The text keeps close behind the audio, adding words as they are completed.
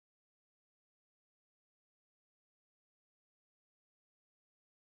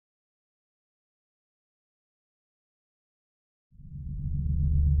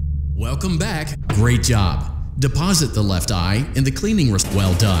Welcome back. Great job. Deposit the left eye in the cleaning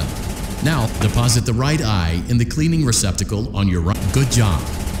well done. Now, deposit the right eye in the cleaning receptacle on your right. Good job.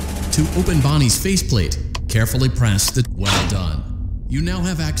 To open Bonnie's faceplate, carefully press the well done. You now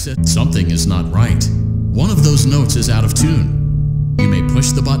have access. Something is not right. One of those notes is out of tune. You may push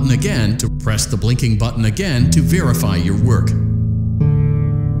the button again to press the blinking button again to verify your work.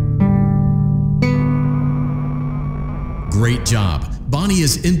 Great job. Bonnie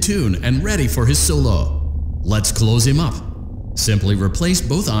is in tune and ready for his solo. Let's close him up. Simply replace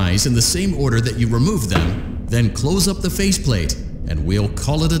both eyes in the same order that you removed them, then close up the faceplate, and we'll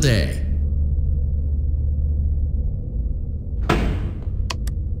call it a day.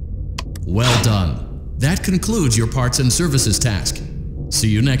 Well done. That concludes your parts and services task. See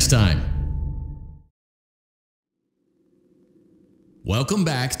you next time. Welcome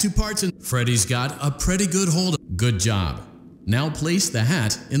back to Parts and... Freddy's got a pretty good hold. Good job. Now place the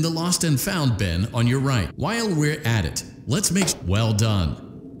hat in the lost and found bin on your right. While we're at it, let's make... Well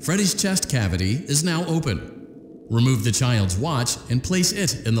done. Freddy's chest cavity is now open. Remove the child's watch and place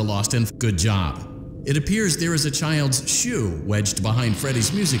it in the lost and... Good job. It appears there is a child's shoe wedged behind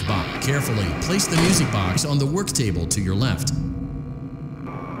Freddy's music box. Carefully place the music box on the work table to your left.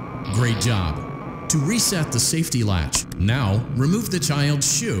 Great job. To reset the safety latch, now remove the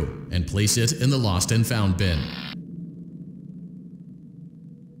child's shoe and place it in the lost and found bin.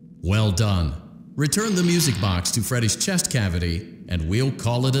 Well done. Return the music box to Freddy's chest cavity and we'll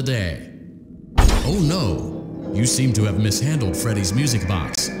call it a day. Oh no, you seem to have mishandled Freddy's music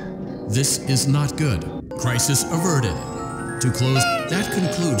box. This is not good. Crisis averted. To close, that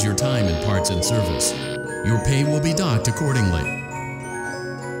concludes your time in parts and service. Your pay will be docked accordingly.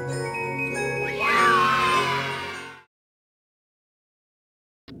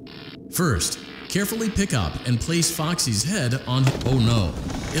 First, carefully pick up and place Foxy's head on... Oh no,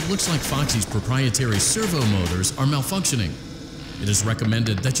 it looks like Foxy's proprietary servo motors are malfunctioning. It is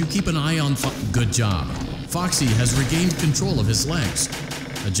recommended that you keep an eye on... Good job. Foxy has regained control of his legs.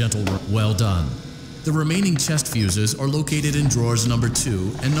 A gentle... Well done. The remaining chest fuses are located in drawers number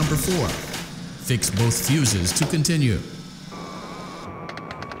 2 and number 4. Fix both fuses to continue.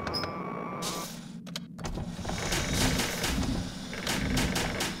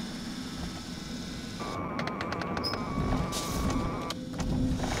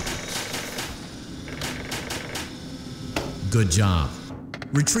 Good job.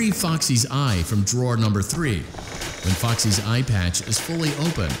 Retrieve Foxy's eye from drawer number 3. When Foxy's eye patch is fully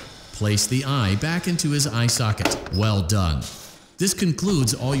open, place the eye back into his eye socket. Well done. This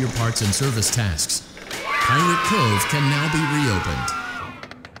concludes all your parts and service tasks. Pirate Cove can now be reopened.